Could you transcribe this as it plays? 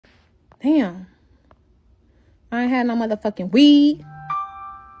Damn. I ain't had no motherfucking weed.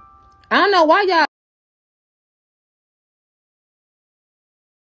 I don't know why y'all.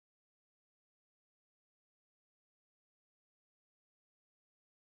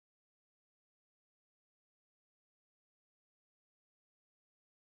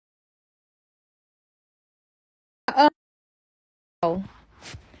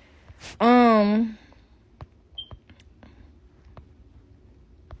 Um,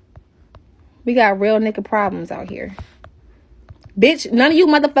 we got real nigga problems out here. Bitch, none of you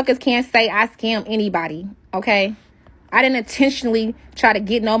motherfuckers can't say I scam anybody, okay? I didn't intentionally try to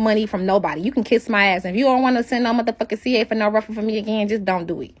get no money from nobody. You can kiss my ass. If you don't want to send no motherfucking CA for no Raffle for me again, just don't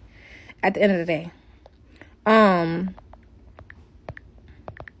do it. At the end of the day.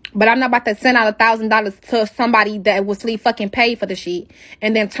 But I'm not about to send out $1,000 to somebody that was fucking paid for the shit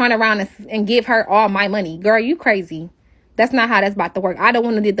and then turn around and give her all my money. Girl, you crazy. That's not how that's about to work. I don't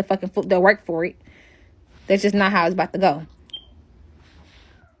want to do the work for it. That's just not how it's about to go.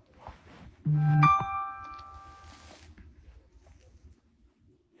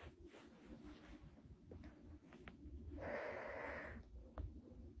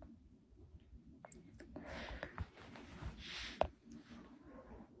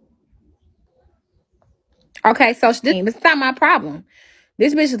 Okay, so this is not my problem.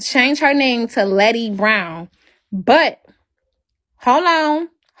 This bitch changed her name to Letty Brown. But hold on.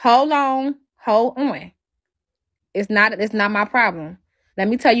 It's not my problem. Let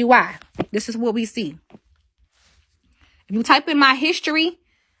me tell you why. This is what we see. If you type in my history,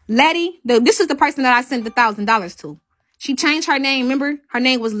 Letty, this is the person that I sent the $1,000 to. She changed her name. Remember, her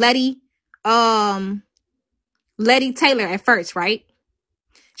name was Letty Taylor at first, right?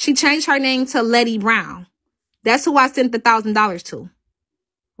 She changed her name to Letty Brown. That's who I sent the $1,000 to,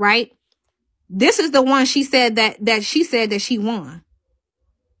 right? This is the one she said that she won.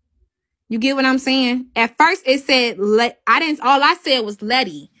 You get what I'm saying? At first it said all I said was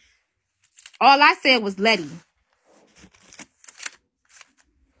Letty.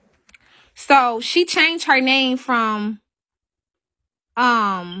 So she changed her name from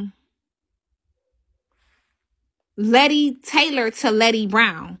Letty Taylor to Letty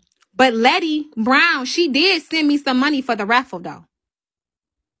Brown. But Letty Brown, she did send me some money for the raffle though.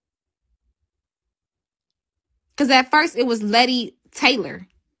 Because at first it was Letty Taylor.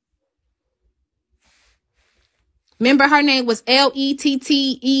 Remember her name was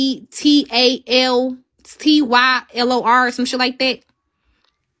LETTETALTYLOR or some shit like that.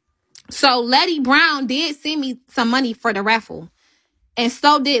 So Letty Brown did send me some money for the raffle. And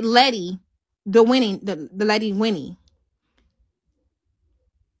so did Letty, the Letty Winnie.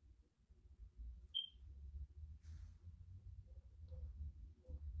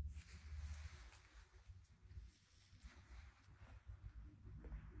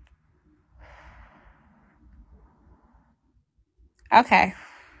 Okay.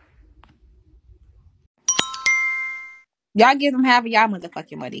 Y'all give them half of y'all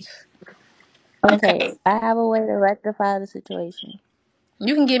motherfucking money. Okay, I have a way to rectify the situation.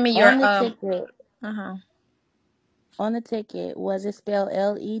 You can give me your On the ticket. Uh-huh. On the ticket, was it spelled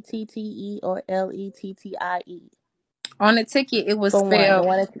LETTE or LETTIE? On the ticket, it was For one, the spelled.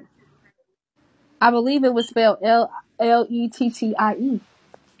 one I believe it was spelled LETTIE.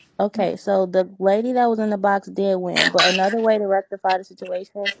 Okay, so the lady that was in the box did win. But another way to rectify the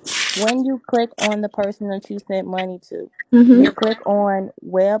situation, when you click on the person that you sent money to, you click on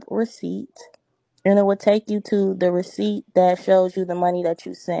web receipt, and it will take you to the receipt that shows you the money that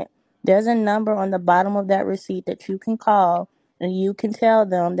you sent. There's a number on the bottom of that receipt that you can call, and you can tell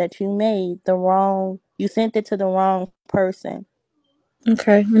them that you sent it to the wrong person.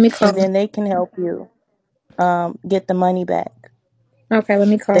 Okay, let me call And them. then they can help you get the money back. Okay, let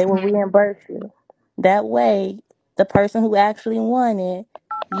me call They them. will reimburse you. That way, the person who actually won it,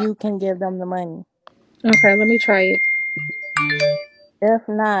 you can give them the money. Okay, let me try it. If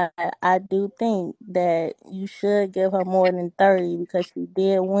not, I do think that you should give her more than 30 because she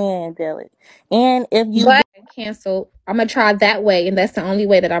did win, Angelic. And if you But cancel. I'm gonna try that way, and that's the only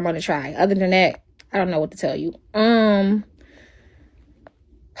way that I'm gonna try. Other than that, I don't know what to tell you.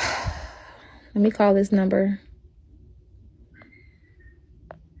 Let me call this number.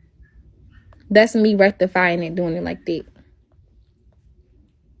 That's me rectifying it, doing it like that.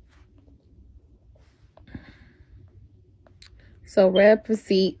 So rep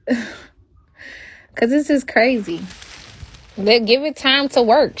receipt. Cause this is crazy. Give it time to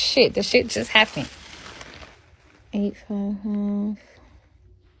work. Shit, the shit just happened. 855.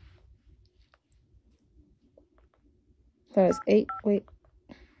 So it's 8. Wait.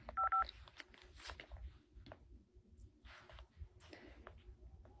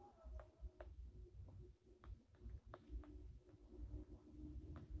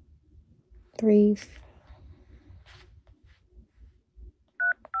 3,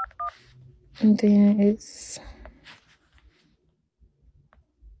 and then it's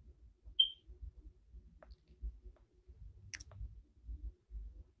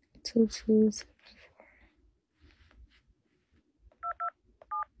 2 2s.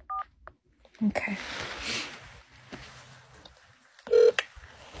 Okay.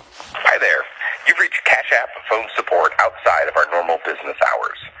 Hi there. You've reached Cash App phone support outside of our normal business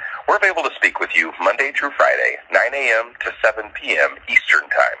hours. We're available to speak with you Monday through Friday, 9 a.m. to 7 p.m. Eastern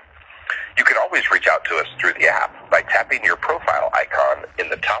Time. You can always reach out to us through the app by tapping your profile icon in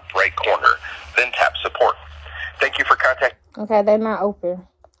the top right corner, then tap support. Thank you for contacting. Okay, they're not open.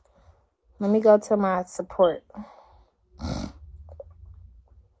 Let me go to my support.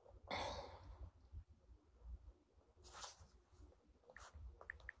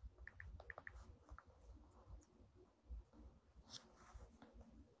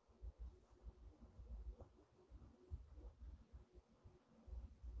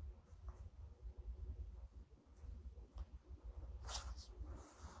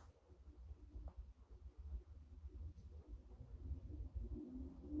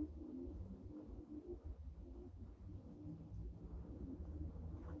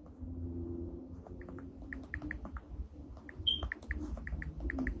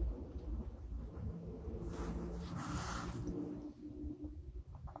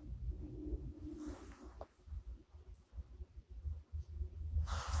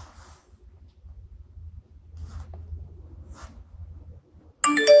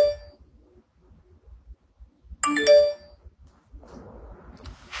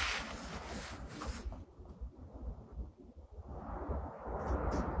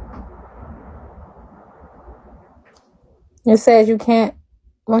 It says you can't,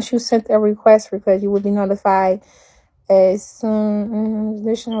 once you sent a request, you will be notified as soon as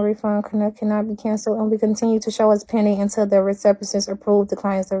additional refund cannot be canceled and we continue to show as pending until the receptionist approve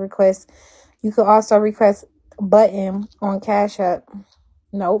declines the request. You could also request a button on Cash App.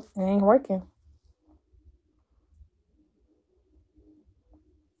 Nope, it ain't working.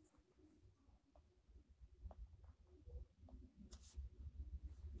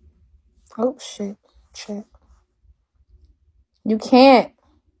 Oh, shit. Check. You can't.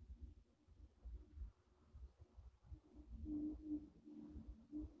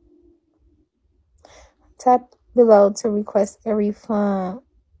 Tap below to request a refund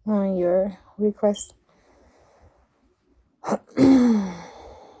on your request.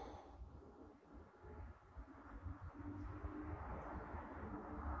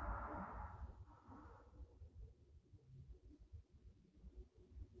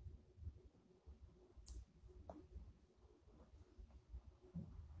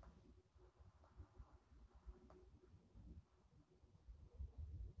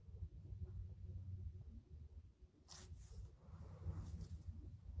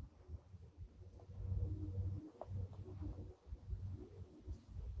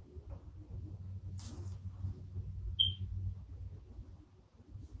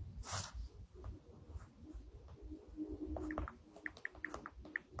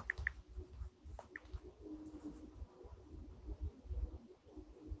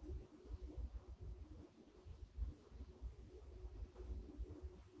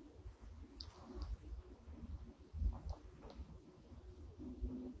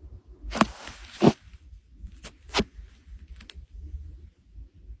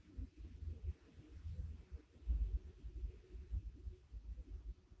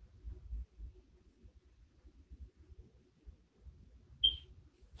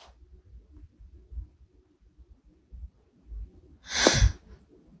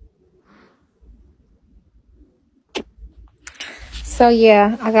 So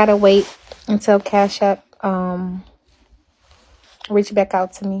yeah, I gotta wait until Cash App reach back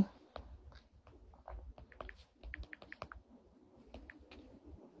out to me.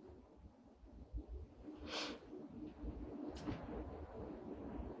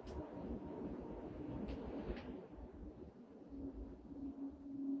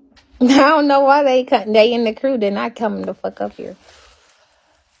 I don't know why they in the crew. They're not coming the fuck up here.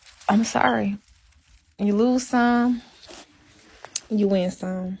 I'm sorry. You lose some, you win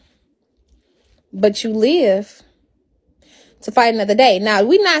some. But you live to fight another day. Now,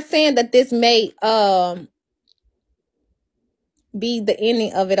 we're not saying that this may be the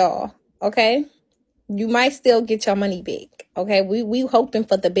ending of it all. Okay? You might still get your money back. Okay? We hoping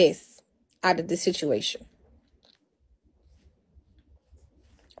for the best out of the situation.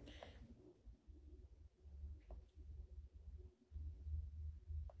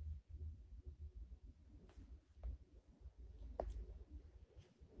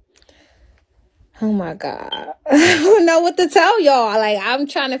 Oh my God. I don't know what to tell y'all. Like, I'm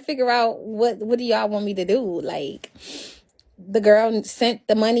trying to figure out what do y'all want me to do? Like, the girl sent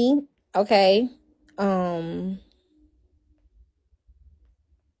the money. Okay.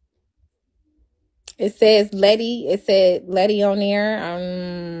 It says Letty. It said Letty on there.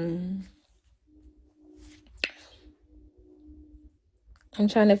 I'm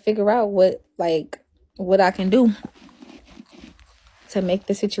trying to figure out what I can do to make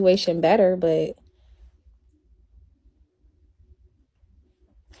the situation better, but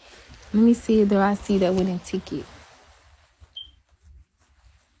let me see. Do I see that winning ticket?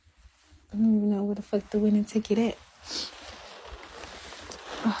 I don't even know where the fuck the winning ticket at.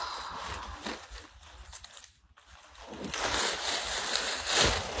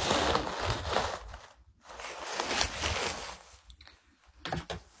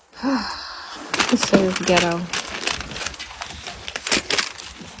 This shit is ghetto.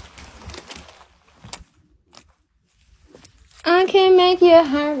 I can make you a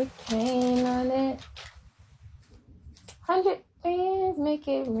hurricane on it. 100 fans make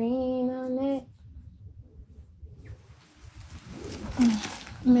it rain on it.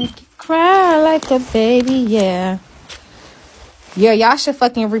 Make you cry like a baby, yeah. Yeah, y'all should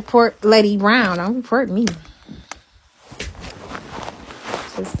fucking report Letty Brown. Don't report me.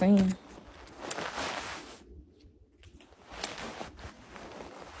 Just saying.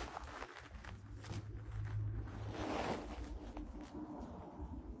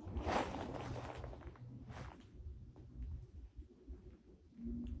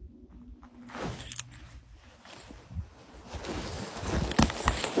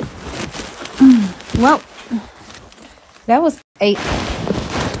 Well, that was 8.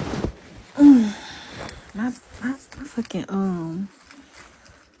 My fucking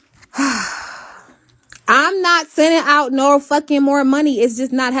I'm not sending out no fucking more money. It's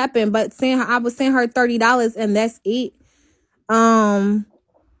just not happening. But I was sending her $30 and that's it. I'm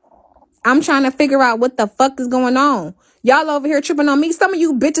trying to figure out what the fuck is going on. Y'all over here tripping on me. Some of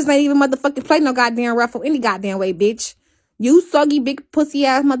you bitches ain't even motherfucking play no goddamn Raffle any goddamn way, bitch. You soggy big pussy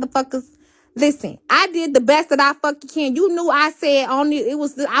ass motherfuckers. Listen, I did the best that I fucking can. You knew I said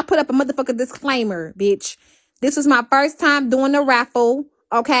I put up a motherfucking disclaimer, bitch. This was my first time doing the Raffle.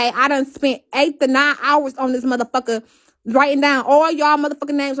 Okay, I done spent 8 to 9 hours on this motherfucker, writing down all y'all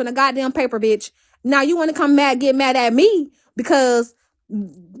motherfucking names on a goddamn paper, bitch. Now you want to get mad at me because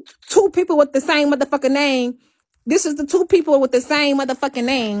 2 people with the same motherfucking name. This is the 2 people with the same motherfucking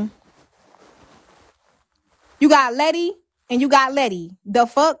name. You got Letty and you got Letty. The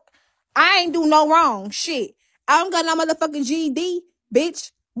fuck? I ain't do no wrong. Shit. I don't got no motherfucking GED,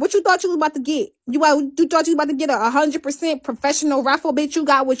 bitch. What you thought you was about to get? You thought you was about to get a 100% professional Raffle, bitch? You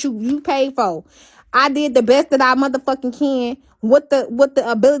got what you paid for. I did the best that I motherfucking can with the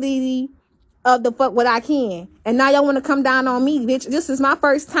ability of the fuck what I can. And now y'all want to come down on me, bitch. This is my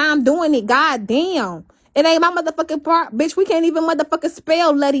first time doing it. God damn. It ain't my motherfucking part, bitch. We can't even motherfucking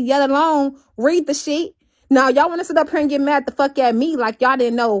spell Letty, let alone read the shit. Now y'all want to sit up here and get mad the fuck at me like y'all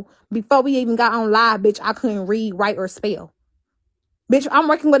didn't know before we even got on live, bitch. I couldn't read, write, or spell. Bitch, I'm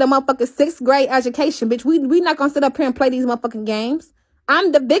working with a motherfucking 6th grade education, bitch. We not gonna sit up here and play these motherfucking games.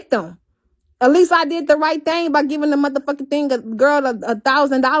 I'm the victim. At least I did the right thing by giving the motherfucking thing, a girl,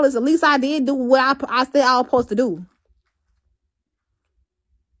 $1,000. At least I did do what I said I was supposed to do.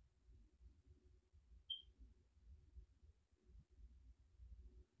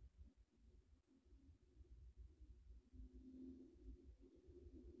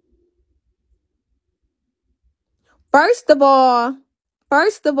 First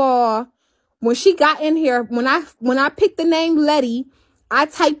of all, when she got in here, when I picked the name Letty, I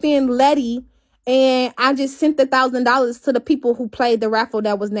typed in Letty and I just sent the $1,000 to the people who played the Raffle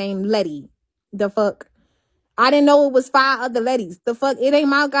that was named Letty. The fuck? I didn't know it was 5 other ladies. The fuck? It ain't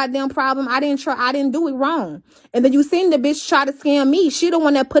my goddamn problem. I didn't do it wrong. And then you seen the bitch try to scam me. She the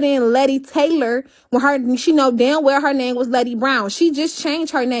one that put in Letty Taylor when she know damn well her name was Letty Brown. She just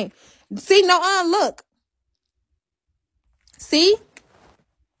changed her name. See, no, look. See?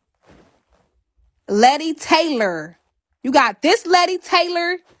 Letty Taylor. You got this Letty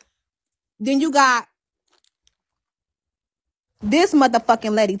Taylor. Then you got this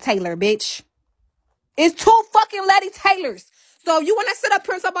motherfucking Letty Taylor, bitch. It's 2 fucking Letty Taylors. So if you want to sit up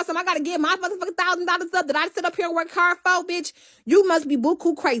here and talk about something, I got to give my motherfucking $1,000 up that I sit up here and work hard for, bitch. You must be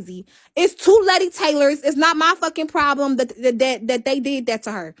buku crazy. It's 2 Letty Taylors. It's not my fucking problem that they did that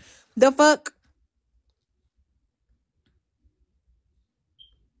to her. The fuck?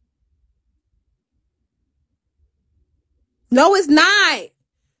 No, it's not.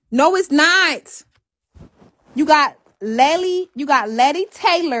 No, it's not. You got Letty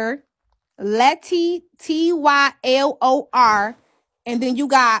Taylor. Letty, T-Y-L-O-R, and then you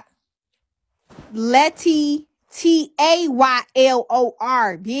got Letty, T-A-Y-L-O-R,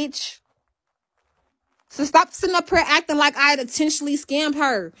 bitch. So stop sitting up here acting like I had intentionally scammed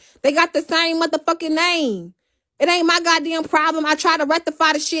her. They got the same motherfucking name. It ain't my goddamn problem. I tried to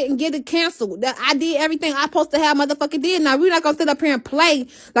rectify the shit and get it canceled. I did everything I supposed to have motherfucking did. Now, we're not gonna sit up here and play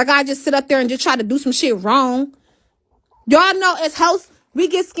like I just sit up there and just try to do some shit wrong. Y'all know as hosts, we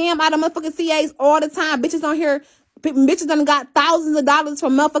get scammed out of motherfucking CAs all the time. Bitches on here, bitches done got thousands of dollars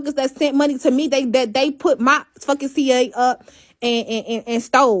from motherfuckers that sent money to me. They put my fucking CA up and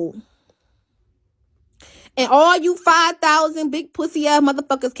stole. And all you 5,000 big pussy ass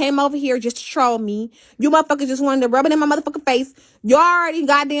motherfuckers came over here just to troll me. You motherfuckers just wanted to rub it in my motherfucking face. Y'all already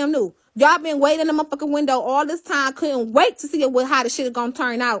goddamn knew. Y'all been waiting in the motherfucking window all this time. Couldn't wait to see how the shit is gonna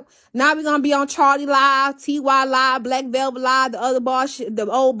turn out. Now we gonna be on Charlie Live, TY Live, Black Velvet Live, the other bar shit,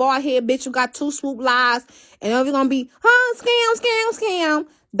 the old bar head bitch who got 2 swoop lives. And then we gonna be, scam.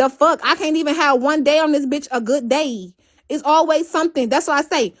 The fuck? I can't even have one day on this bitch a good day. It's always something. That's why I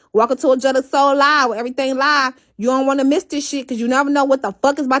say, welcome to Angelic Soul Live, where everything live. You don't want to miss this shit because you never know what the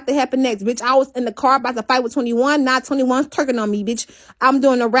fuck is about to happen next. Bitch, I was in the car about to fight with 21. Now 21's turking on me, bitch. I'm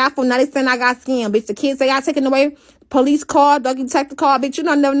doing a raffle. Now they saying I got scammed, bitch. The kids say I taken away. Police call, dog detective call, bitch. You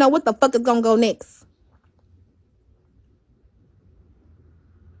don't never know what the fuck is going to go next.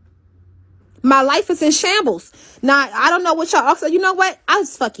 My life is in shambles. Now, I don't know what y'all also. You know what? I'll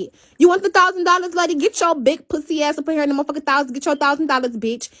just fuck it. You want the $1,000, lady? Get your big pussy ass up in here in the motherfucking $1,000. Get your $1,000,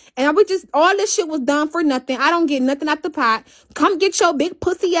 bitch. And we just, all this shit was done for nothing. I don't get nothing out the pot. Come get your big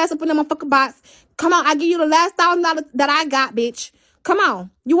pussy ass up in the motherfucking box. Come on, I give you the last $1,000 that I got, bitch. Come on.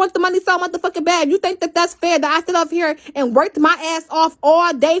 You want the money so motherfucking bad. You think that that's fair that I sit up here and worked my ass off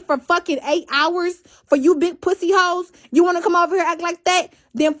all day for fucking 8 hours for you big pussy hoes? You want to come over here act like that?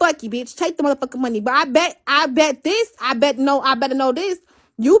 Then fuck you, bitch. Take the motherfucking money. But I better know this.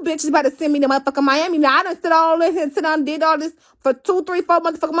 You bitches better send me to motherfucking Miami. Now, I done sit all in here and sit down and did all this for 2, 3, 4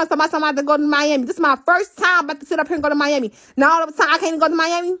 motherfucking months. I'm about to go to Miami. This is my first time about to sit up here and go to Miami. Now, all of a sudden, I can't even go to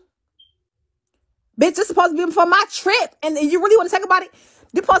Miami. Bitch, this supposed to be for my trip. And you really want to talk about it?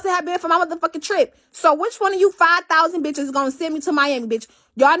 This supposed to have been for my motherfucking trip. So which one of you 5,000 bitches is going to send me to Miami, bitch?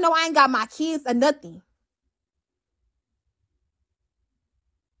 Y'all know I ain't got my kids or nothing.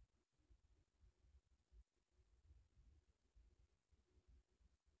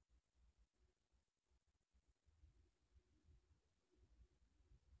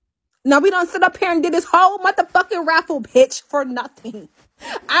 Now we don't sit up here and did this whole motherfucking raffle, bitch, for nothing.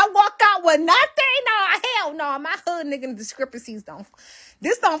 I walk out with nothing. No, hell no. My hood nigga discrepancies don't.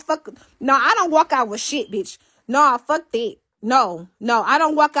 This don't fuck. No, I don't walk out with shit, bitch. No, fuck that. No, I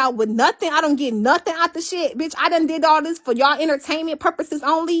don't walk out with nothing. I don't get nothing out the shit, bitch. I done did all this for y'all entertainment purposes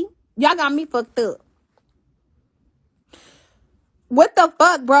only. Y'all got me fucked up. What the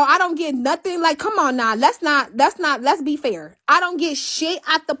fuck, bro? I don't get nothing. Like, come on now. Let's be fair. I don't get shit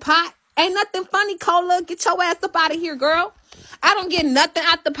out the pot. Ain't nothing funny, Cola. Get your ass up out of here, girl. I don't get nothing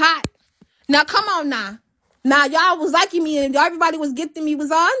out the pot. Now, come on now. Now, y'all was liking me and everybody was gifting me.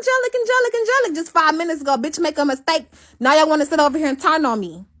 Was all Angelic just 5 minutes ago. Bitch, make a mistake. Now y'all want to sit over here and turn on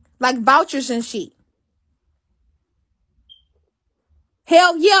me. Like vouchers and shit.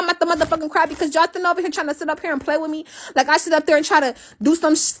 Hell yeah, I'm at the motherfucking crowd because y'all sitting over here trying to sit up here and play with me. Like I sit up there and try to do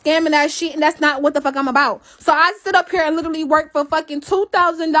some scamming ass shit, and that's not what the fuck I'm about. So I sit up here and literally work for fucking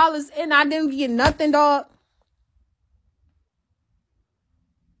 $2,000 and I didn't get nothing, dog.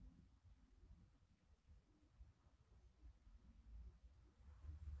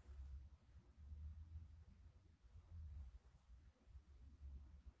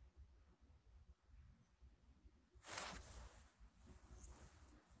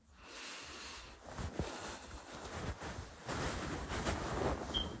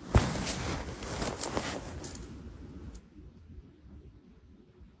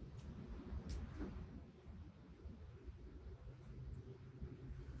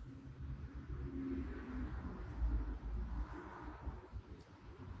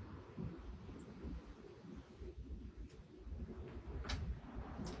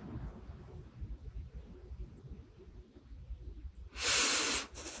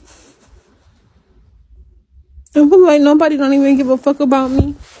 I feel like nobody don't even give a fuck about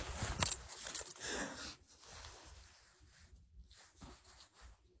me.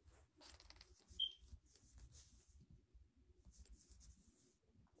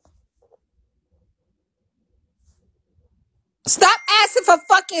 Stop asking for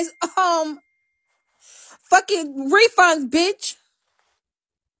fucking refunds, bitch.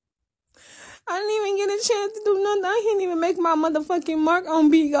 I didn't even get a chance to do nothing. I didn't even make my motherfucking mark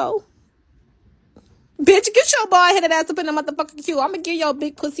on Bigo. Bitch, get your boy headed ass up in the motherfucking queue. I'm gonna give your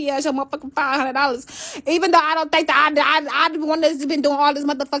big pussy ass your motherfucking $500. Even though I don't think that I the one that's been doing all this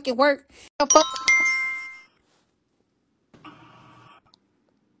motherfucking work.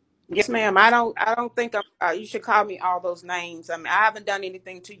 Yes, ma'am. I don't think you should call me all those names. I mean, I haven't done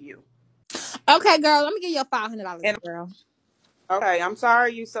anything to you. Okay, girl, let me give you $500, And girl. okay, I'm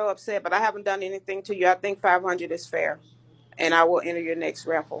sorry you're so upset, but I haven't done anything to you. I think 500 is fair, and I will enter your next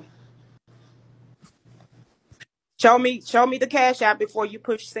raffle. Show me the cash app before you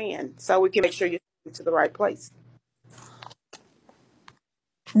push send, so we can make sure you're to the right place.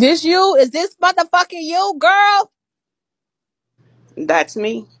 This you? Is this motherfucking you, girl? That's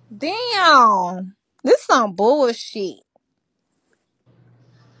me. Damn. This some bullshit.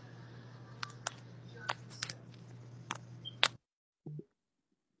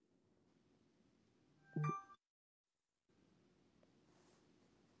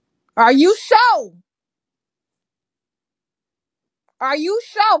 Are you sure? Are you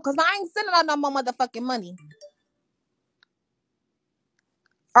sure? Cause I ain't sending out no more motherfucking money.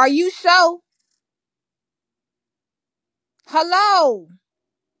 Are you sure? Hello.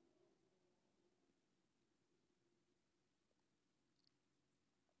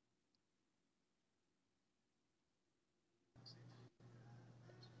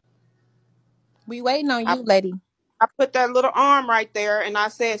 We waiting on I you, lady. I put that little arm right there, and I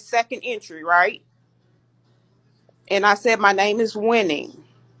said second entry, right? And I said my name is Winning.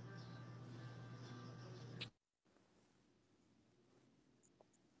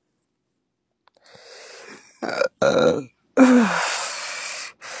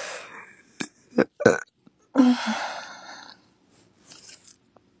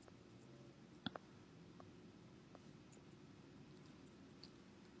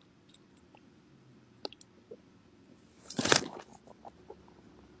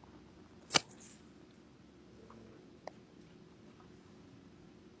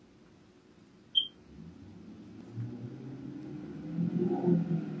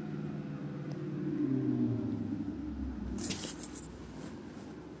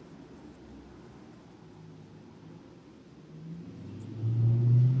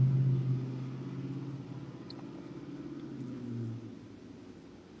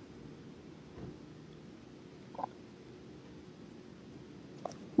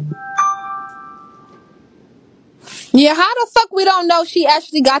 Yeah, how the fuck we don't know she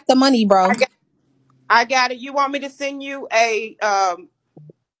actually got the money, bro? I got I got it. You want me to send you a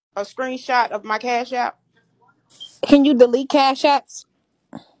screenshot of my cash app? Can you delete cash apps?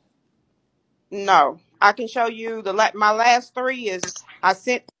 No, I can show you my last three is I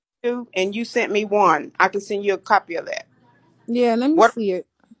sent two and you sent me one. I can send you a copy of that. Yeah, let me What see it.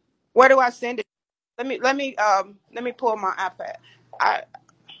 where do I send it? Let me pull my iPad. I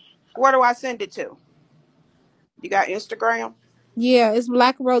Where do I send it to? You got Instagram? Yeah, it's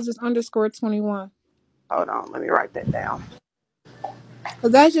Black Roses underscore 21. Hold on, let me write that down.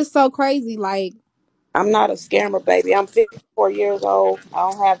 Cause that's just so crazy. Like, I'm not a scammer, baby. I'm 54 years old. I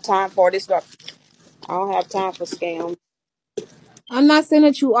don't have time for this. I don't have time for scams. I'm not saying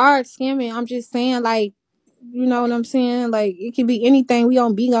that you are scamming. I'm just saying, like, you know what I'm saying? Like, it could be anything. We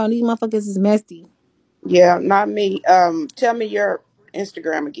on bingo. These motherfuckers is messy. Yeah, not me. Tell me your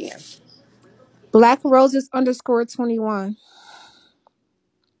Instagram again. Black Roses underscore 21.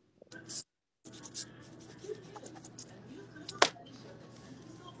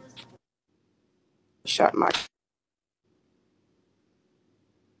 Shut my.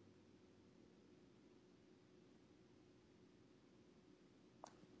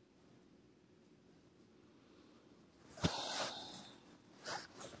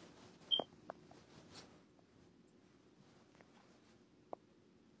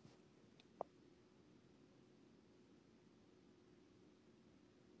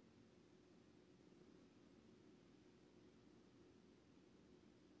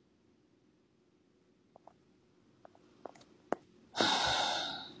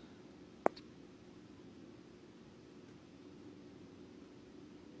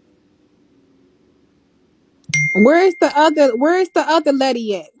 Where is the other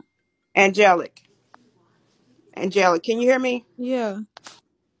lady at? Angelic. Angelic, can you hear me? Yeah.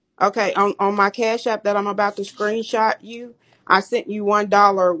 Okay, on my Cash App that I'm about to screenshot you, I sent you $1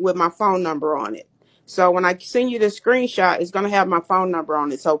 with my phone number on it. So when I send you the screenshot, it's gonna have my phone number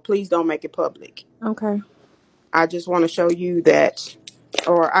on it. So please don't make it public. Okay. I just want to show you that,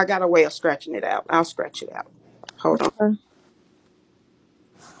 or I got a way of scratching it out. I'll scratch it out. Hold on. Okay.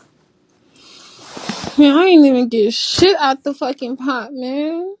 Man, I ain't even get shit out the fucking pot,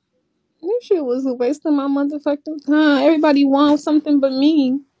 man. This shit was a waste of my motherfucking time. Everybody wants something but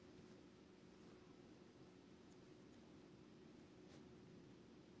me.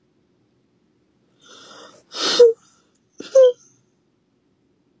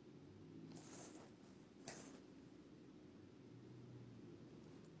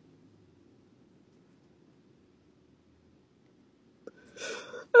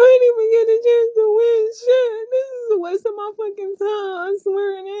 my fucking time. I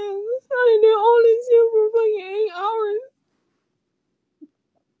swear it is. I done did all this shit for fucking 8 hours.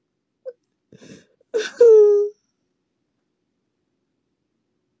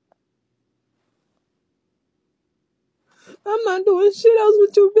 I'm not doing shit else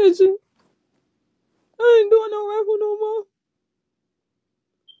with you bitches. I ain't doing no raffle no more.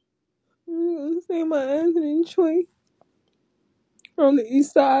 I'm gonna stay my ass in Detroit. On the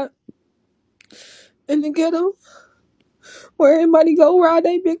east side. In the ghetto. Where everybody go ride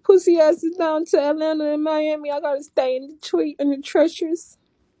they big pussy asses down to Atlanta and Miami. I gotta stay in Detroit in the treacherous.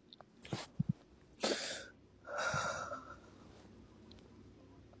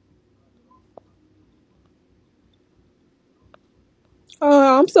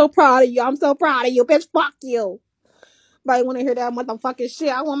 I'm so proud of you. I'm so proud of you, bitch. Fuck you. Nobody want to hear that motherfucking shit.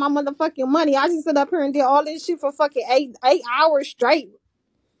 I want my motherfucking money. I just sit up here and did all this shit for fucking eight hours straight.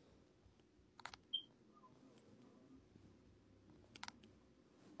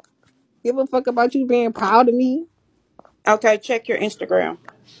 Give a fuck about you being proud of me. Okay, check your Instagram.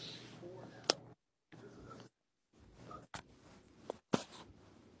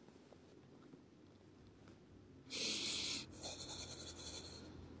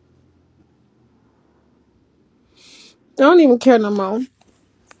 I don't even care no more.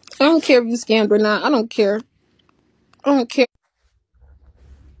 I don't care if you scammed or not. I don't care. I don't care.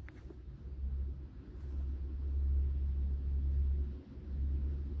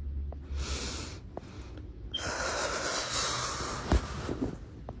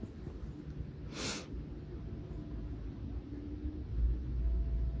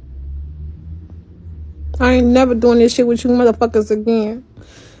 I ain't never doing this shit with you motherfuckers again.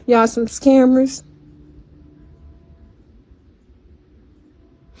 Y'all some scammers.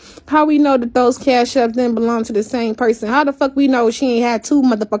 How we know that those cash apps didn't belong to the same person? How the fuck we know she ain't had two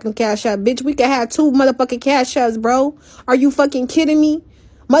motherfucking cash apps? Bitch, we could have two motherfucking cash apps, bro. Are you fucking kidding me?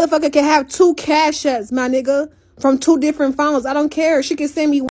 Motherfucker can have two cash apps, my nigga. From two different phones. I don't care. She can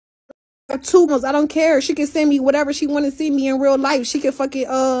send me two months. I don't care. She can send me whatever she want to see me in real life. She can fucking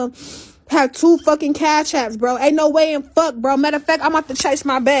have two fucking cash apps, bro. Ain't no way in fuck, bro. Matter of fact, I'm about to chase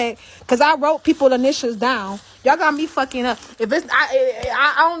my bag because I wrote people initials down. Y'all got me fucking up. If it's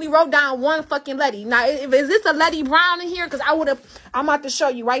I only wrote down one fucking Letty. Now if is this a Letty Brown in here? Because I'm about to show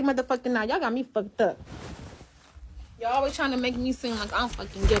you right motherfucking now. Y'all got me fucked up. Y'all always trying to make me seem like I'm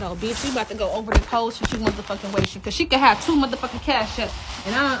fucking ghetto, bitch. We about to go over the post for you motherfucking way shit. Because she could have two motherfucking cash apps.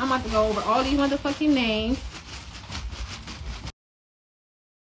 And I'm about to go over all these motherfucking names.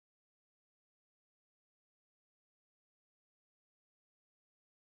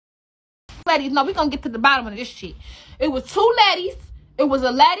 Ladies, no, we gonna get to the bottom of this shit. It was two ladies. It was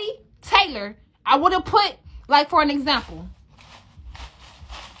a Letty Taylor. I would have put, like, for an example.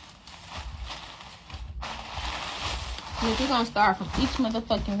 Look, we're gonna start from each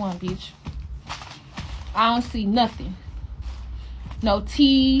motherfucking one, bitch. I don't see nothing. No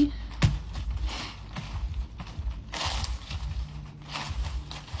T.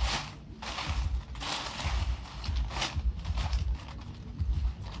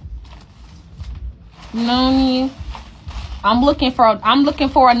 You know what I mean? I'm looking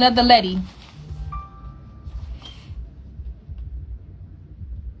for another Letty.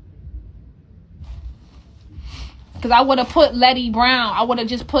 Cause I would have put Letty Brown. I would have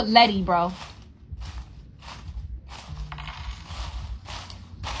just put Letty, bro.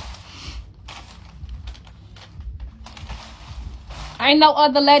 Ain't no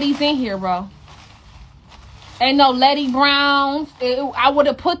other Lettys in here, bro. Ain't no Letty Browns. I would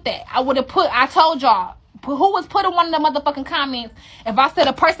have put that. I told y'all. Who was putting one of the motherfucking comments? If I said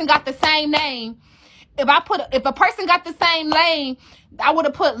a person got the same name, if a person got the same name, I would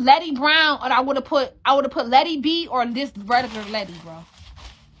have put Letty Brown, or I would have put Letty B, or this regular Letty, bro.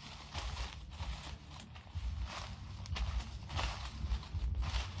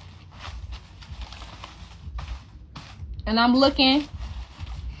 And I'm looking.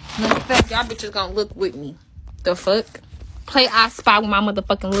 Matter of fact, y'all bitches gonna look with me. The fuck? Play I Spy with my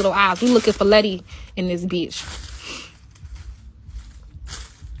motherfucking little eyes. We looking for Letty in this bitch.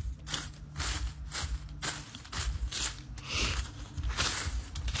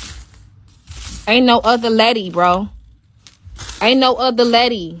 Ain't no other Letty, bro. Ain't no other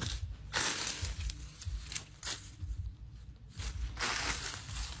Letty.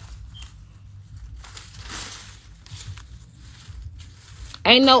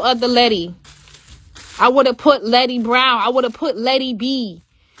 Ain't no other Letty. I would have put Letty Brown. I would have put Letty B.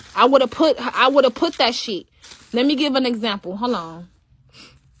 I would have put that shit. Let me give an example. Hold on.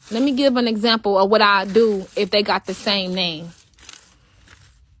 Let me give an example of what I do if they got the same name.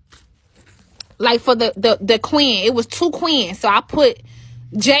 Like for the queen. It was 2 queens. So I put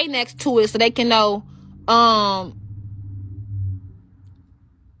J next to it so they can know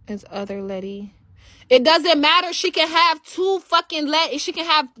it's other lady. It doesn't matter. She can have 2 fucking she can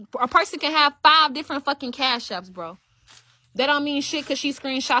have, a person can have 5 different fucking cash apps, bro. That don't mean shit because she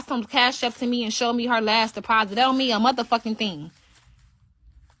screenshot some cash app to me and showed me her last deposit. That don't mean a motherfucking thing.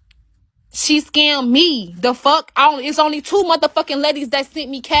 She scammed me. The fuck? It's only 2 motherfucking ladies that sent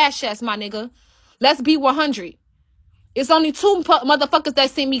me cash apps, my nigga. Let's be 100. It's only 2 motherfuckers that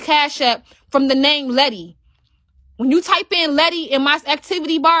sent me cash app from the name Letty. When you type in Letty in my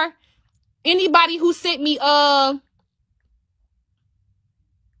activity bar, anybody who sent me by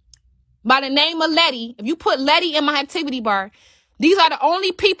the name of Letty, if you put Letty in my activity bar, these are the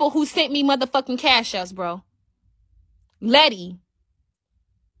only people who sent me motherfucking cash apps, bro. Letty.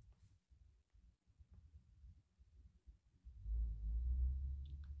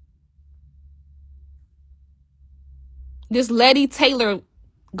 This Letty Taylor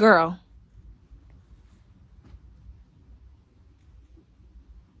girl.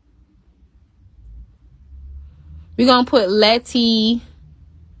 We're gonna put Letty.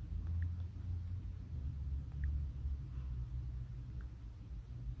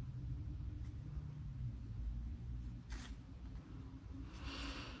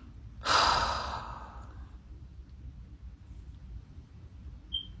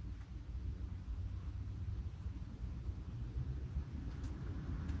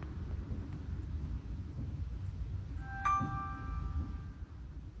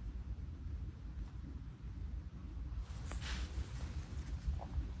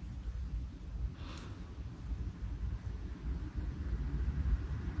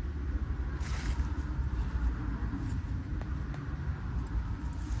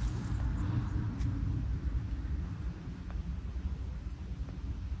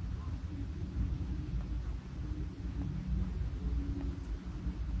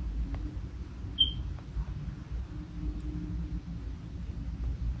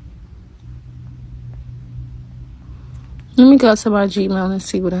 Let me go to my Gmail and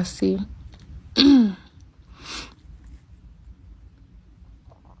see what I see.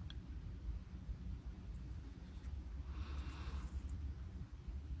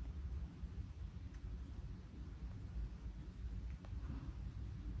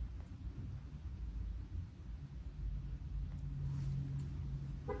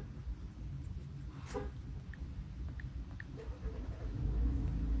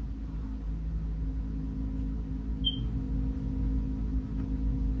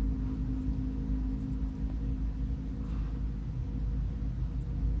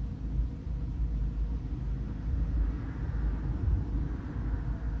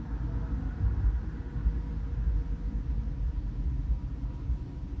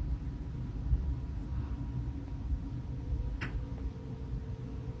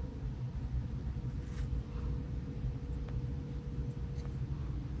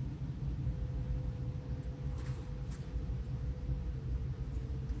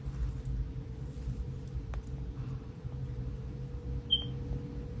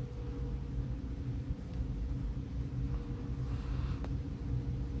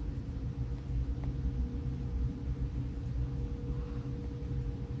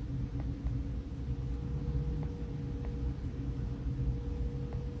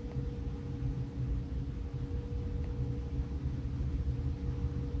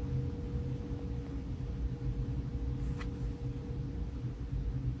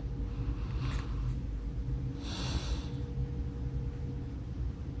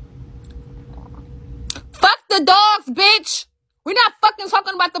 The dogs, bitch. We're not fucking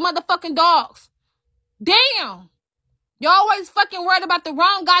talking about the motherfucking dogs. Damn. You always fucking worried about the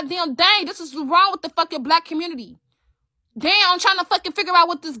wrong goddamn thing. This is wrong with the fucking black community. Damn, I'm trying to fucking figure out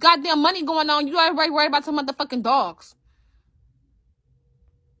what this goddamn money going on. You already worried about some motherfucking dogs.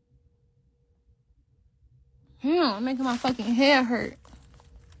 I'm making my fucking hair hurt.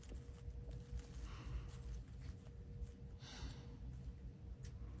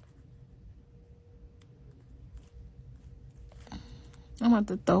 I'm about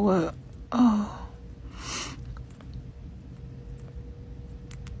to throw up. Oh.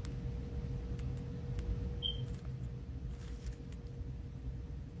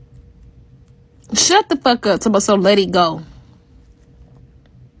 Shut the fuck up. So let it go.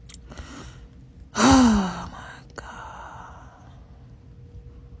 Oh my God.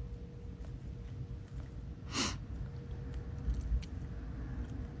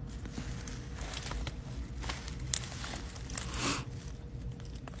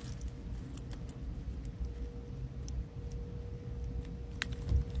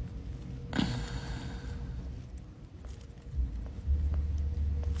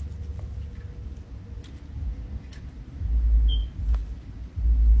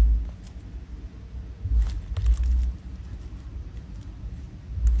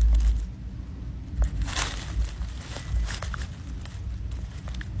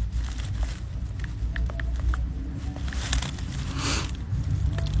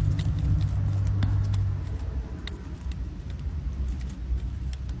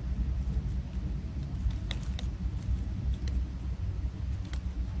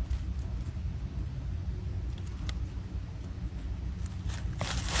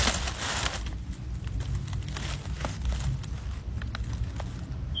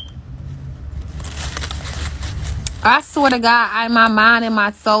 I swear to God, in my mind, in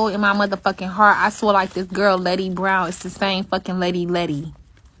my soul, in my motherfucking heart, I swear like this girl, Letty Brown, it's the same fucking Letty. In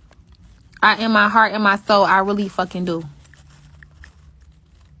my heart, in my soul, I really fucking do.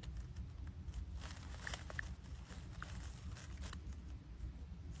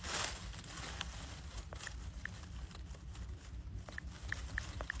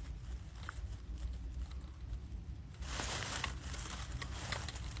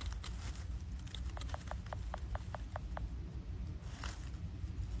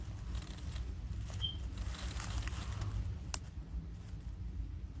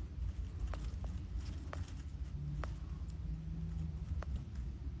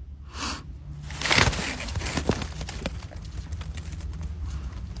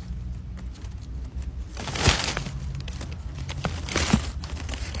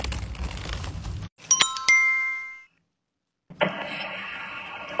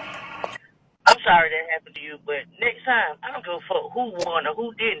 I'm sorry that happened to you, but next time, I don't give a fuck who won or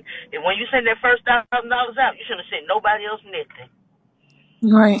who didn't. And when you send that first $1,000 out, you shouldn't have sent nobody else nothing.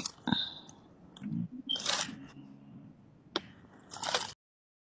 Right.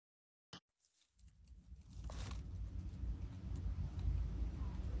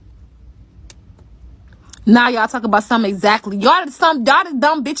 Now y'all talk about something exactly. Y'all the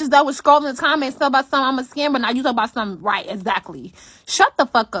dumb bitches that was scrolling the comments talk about something I'm a scammer. Now you talk about something right, exactly. Shut the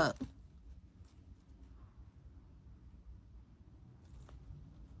fuck up.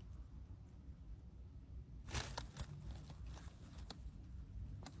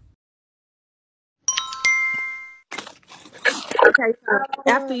 Okay, so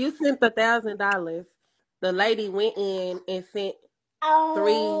after you sent the $1,000, the lady went in and sent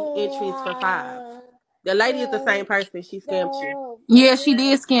 3 entries for 5. The lady is the same person. She scammed you. Yeah, she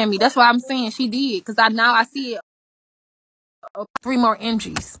did scam me. That's why I'm saying she did. Cause I see it 3 more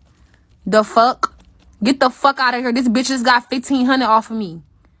entries. The fuck? Get the fuck out of here. This bitch just got 1,500 off of me.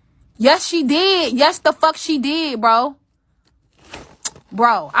 Yes, she did. Yes, the fuck she did, bro.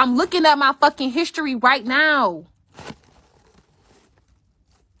 Bro, I'm looking at my fucking history right now.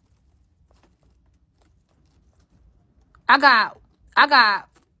 I got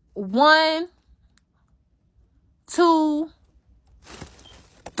 1, 2,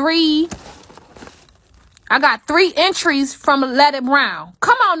 3. I got 3 entries from Let It Brown.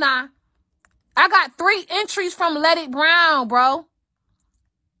 Come on now. I got 3 entries from Let It Brown, bro.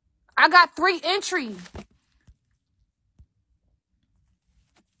 I got 3 entries.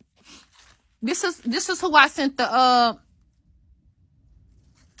 This is who I sent the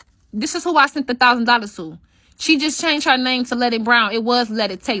this is who I sent the $1,000 to. She just changed her name to Let It Brown. It was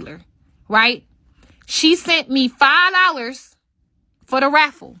Let It Taylor, right? She sent me $5 for the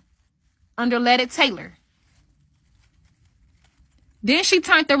raffle under Let It Taylor. Then she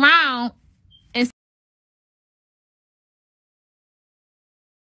turned around